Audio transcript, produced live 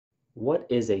What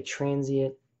is a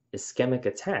transient ischemic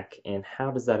attack, and how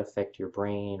does that affect your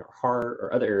brain or heart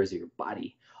or other areas of your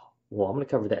body? Well, I'm going to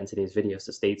cover that in today's video,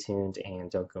 so stay tuned and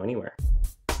don't go anywhere.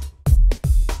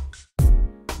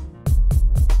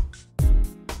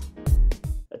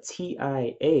 A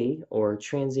TIA, or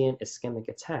transient ischemic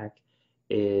attack,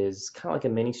 is kind of like a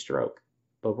mini stroke,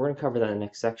 but we're going to cover that in the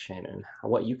next section and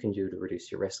what you can do to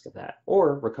reduce your risk of that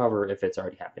or recover if it's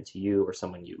already happened to you or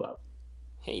someone you love.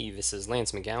 Hey, this is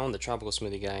Lance McGowan, the Tropical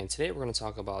Smoothie Guy, and today we're going to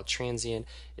talk about Transient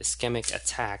Ischemic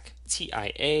Attack,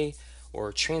 TIA,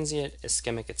 or Transient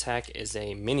Ischemic Attack is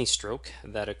a mini stroke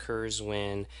that occurs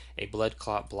when a blood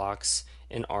clot blocks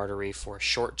an artery for a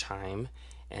short time,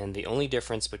 and the only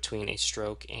difference between a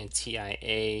stroke and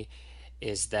TIA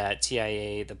is that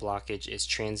TIA, the blockage, is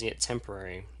transient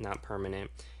temporary, not permanent.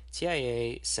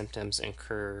 TIA symptoms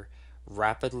occur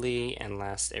rapidly and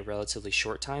last a relatively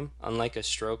short time. Unlike a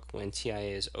stroke, when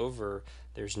TIA is over,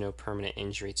 there's no permanent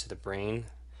injury to the brain.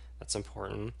 That's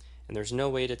important. And there's no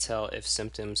way to tell if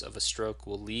symptoms of a stroke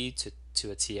will lead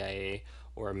to a TIA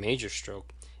or a major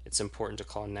stroke. It's important to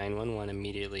call 911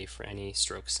 immediately for any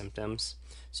stroke symptoms.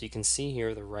 So you can see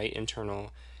here the right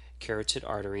internal carotid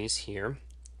arteries here.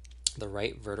 The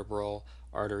right vertebral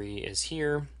artery is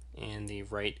here, and the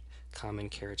right common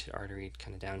carotid artery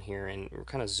kind of down here, and we're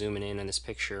kind of zooming in this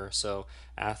picture. So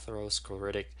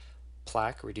atherosclerotic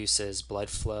plaque reduces blood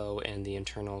flow in the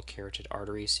internal carotid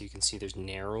artery, so you can see there's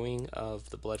narrowing of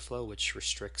the blood flow, which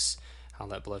restricts how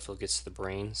that blood flow gets to the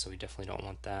brain, so we definitely don't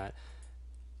want that.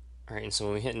 Alright, and so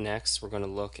when we hit next, we're going to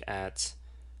look at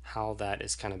how that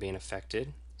is kind of being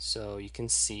affected. So you can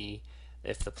see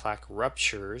if the plaque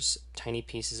ruptures, tiny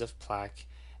pieces of plaque,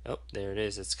 oh, there it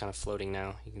is, it's kind of floating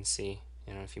now, you can see.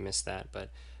 I don't know if you missed that,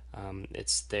 but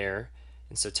it's there.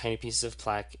 And so tiny pieces of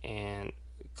plaque and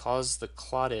cause the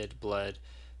clotted blood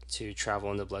to travel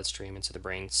in the bloodstream into the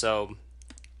brain. So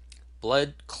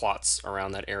blood clots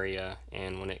around that area,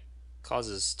 and when it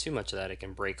causes too much of that, it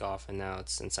can break off, and now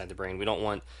it's inside the brain. We don't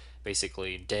want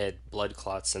basically dead blood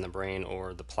clots in the brain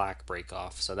or the plaque break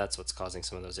off, so that's what's causing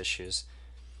some of those issues.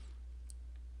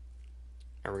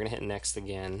 And we're going to hit next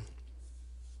again.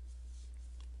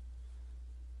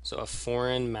 So a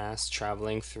foreign mass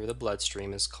traveling through the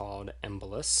bloodstream is called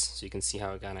embolus. So you can see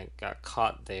how it kind of got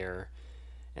caught there,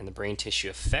 and the brain tissue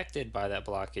affected by that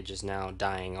blockage is now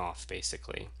dying off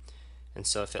basically. And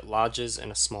so if it lodges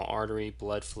in a small artery,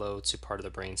 blood flow to part of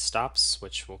the brain stops,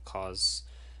 which will cause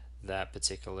that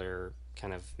particular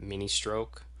kind of mini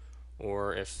stroke.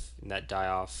 Or if that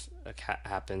die-off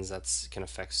happens, that can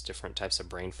affect different types of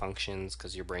brain functions,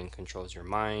 because your brain controls your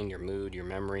mind, your mood, your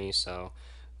memory, so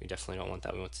we definitely don't want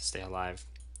that. We want to stay alive.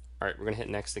 Alright, we're going to hit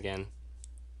next again.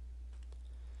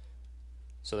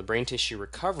 So the brain tissue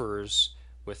recovers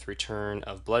with return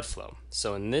of blood flow.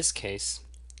 So in this case,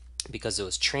 because it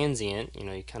was transient,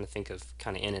 you kind of think of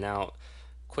kind of in and out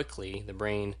quickly, the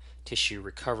brain tissue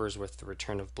recovers with the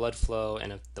return of blood flow,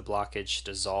 and if the blockage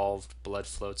dissolved, blood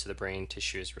flow to the brain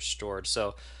tissue is restored.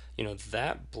 So,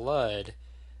 that blood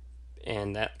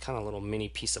and that kind of little mini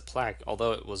piece of plaque,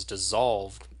 although it was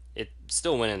dissolved, it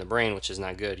still went in the brain, which is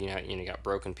not good. You got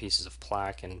broken pieces of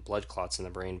plaque and blood clots in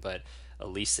the brain, but at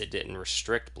least it didn't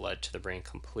restrict blood to the brain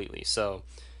completely. So,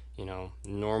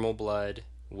 normal blood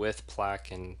with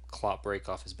plaque and clot break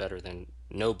off is better than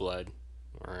no blood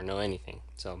or no anything.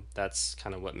 So that's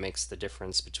kind of what makes the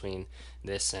difference between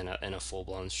this and a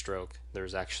full-blown stroke.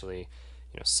 There's actually,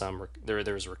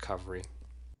 there's recovery.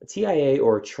 A TIA,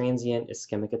 or transient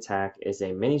ischemic attack, is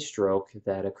a mini stroke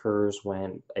that occurs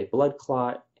when a blood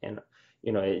clot and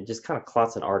it just kind of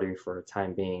clots an artery for a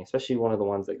time being, especially one of the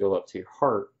ones that go up to your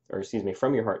heart, or excuse me,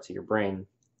 from your heart to your brain.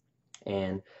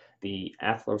 And the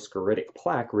atherosclerotic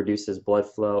plaque reduces blood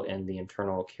flow in the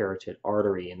internal carotid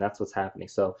artery, and that's what's happening.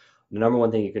 So the number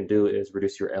one thing you can do is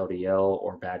reduce your LDL,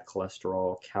 or bad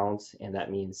cholesterol count, and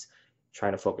that means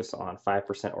trying to focus on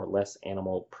 5% or less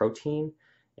animal protein.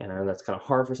 And I know that's kind of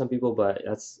hard for some people, but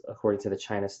that's according to the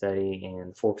China study,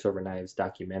 and Forks Over Knives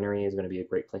documentary is going to be a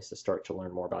great place to start to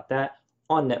learn more about that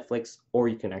on Netflix, or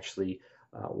you can actually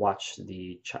watch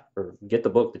or get the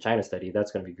book, The China Study.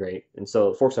 That's going to be great. And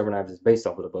so Forks Over Knives is based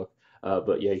off of the book,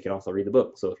 but yeah, you can also read the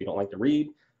book. So if you don't like to read,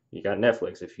 you got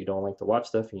Netflix. If you don't like to watch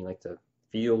stuff and you like to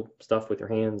feel stuff with your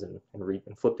hands and read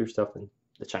and flip through stuff, then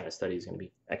the China Study is going to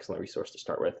be an excellent resource to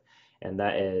start with. And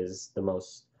that is the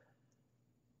most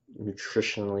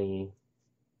nutritionally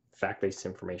fact-based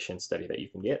information study that you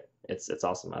can get. It's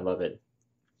awesome. I love it.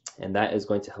 And that is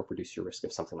going to help reduce your risk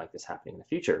of something like this happening in the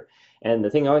future. And the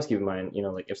thing I always keep in mind,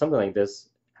 like if something like this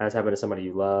has happened to somebody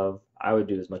you love, I would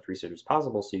do as much research as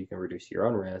possible so you can reduce your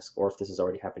own risk. Or if this has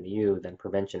already happened to you, then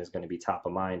prevention is going to be top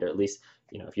of mind, or at least,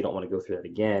 if you don't want to go through that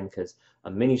again, because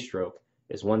a mini stroke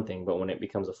is one thing, but when it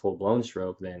becomes a full-blown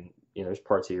stroke, then there's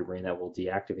parts of your brain that will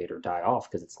deactivate or die off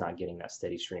because it's not getting that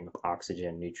steady stream of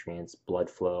oxygen, nutrients, blood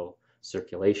flow,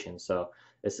 circulation. So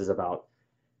this is about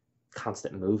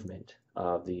constant movement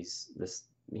of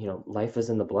life is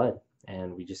in the blood,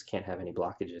 and we just can't have any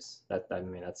blockages.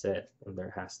 That's it. And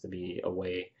there has to be a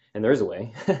way, and there's a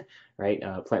way, right?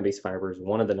 Plant-based fiber is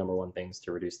one of the number one things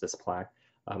to reduce this plaque,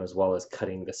 as well as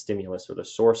cutting the stimulus or the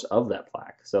source of that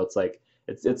plaque. So it's like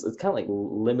it's kind of like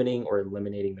limiting or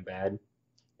eliminating the bad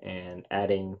and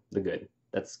adding the good.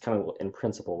 That's kind of in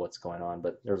principle what's going on,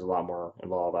 but there's a lot more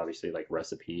involved, obviously, like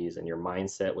recipes and your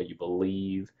mindset, what you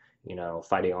believe,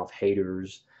 fighting off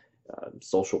haters,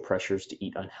 social pressures to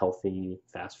eat unhealthy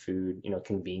fast food,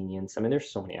 convenience. I mean, there's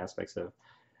so many aspects of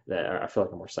that I feel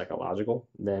like are more psychological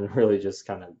than really just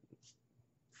kind of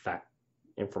fact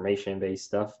information based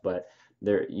stuff. But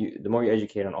the more you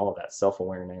educate on all of that,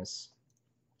 self-awareness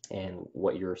and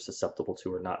what you're susceptible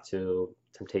to or not to,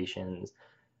 temptations,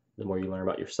 the more you learn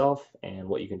about yourself and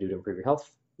what you can do to improve your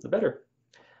health, the better.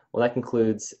 Well, that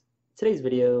concludes today's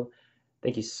video.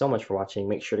 Thank you so much for watching.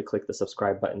 Make sure to click the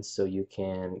subscribe button so you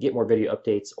can get more video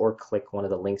updates, or click one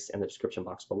of the links in the description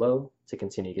box below to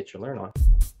continue to get your learn on.